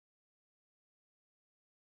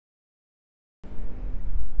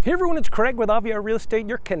Hey everyone, it's Craig with Avia Real Estate,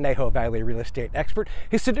 your Conejo Valley real estate expert.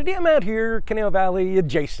 Hey, so today I'm out here, Conejo Valley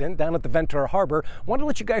adjacent, down at the Ventura Harbor. Want to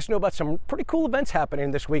let you guys know about some pretty cool events happening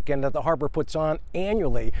this weekend that the Harbor puts on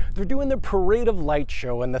annually. They're doing the Parade of Lights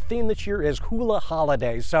show, and the theme this year is Hula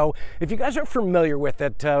Holidays. So if you guys are familiar with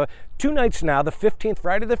it, 2 nights now, the 15th,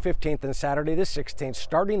 Friday the 15th and Saturday the 16th,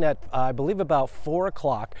 starting at, I believe, about 4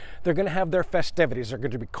 o'clock, they're going to have their festivities. There are going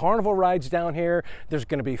to be carnival rides down here. There's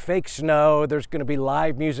going to be fake snow. There's going to be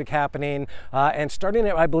live music happening, and starting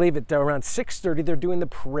at, I believe, at around 6:30, they're doing the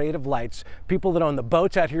Parade of Lights. People that own the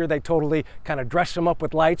boats out here, they totally kind of dress them up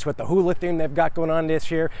with lights with the hula theme they've got going on this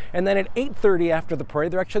year. And then at 8:30 after the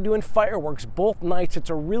parade, they're actually doing fireworks both nights. It's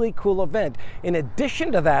a really cool event. In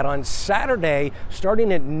addition to that, on Saturday,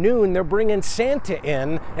 starting at noon, they're bringing Santa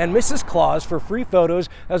in and Mrs. Claus for free photos,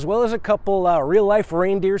 as well as a couple real-life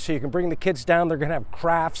reindeer, so you can bring the kids down. They're going to have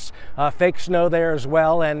crafts, fake snow there as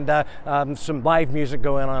well, and some live music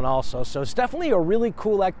going on also. So it's definitely a really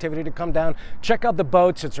cool activity to come down, check out the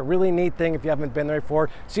boats. It's a really neat thing if you haven't been there before.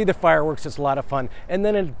 See the fireworks, it's a lot of fun. And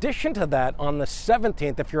then in addition to that, on the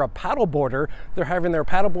 17th, if you're a paddleboarder, they're having their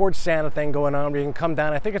paddleboard Santa thing going on where you can come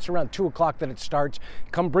down. I think it's around 2 o'clock that it starts.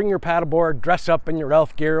 Come bring your paddleboard, dress up in your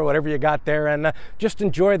elf gear or whatever you got there, and just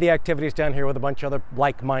enjoy the activities down here with a bunch of other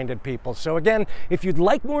like-minded people. So again, if you'd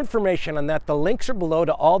like more information on that, the links are below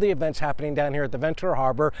to all the events happening down here at the Ventura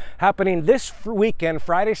Harbor, happening this weekend,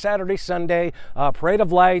 Friday, Saturday, Sunday, Parade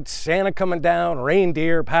of Lights, Santa coming down,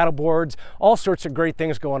 reindeer, paddle boards, all sorts of great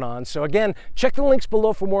things going on. So again, check the links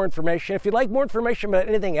below for more information. If you'd like more information about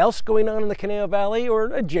anything else going on in the Conejo Valley or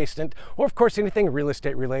adjacent, or of course anything real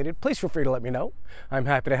estate related, please feel free to let me know. I'm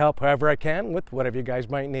happy to help however I can with whatever you guys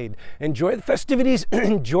might need. Enjoy the festivities,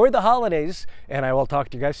 enjoy the holidays, and I will talk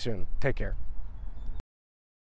to you guys soon. Take care.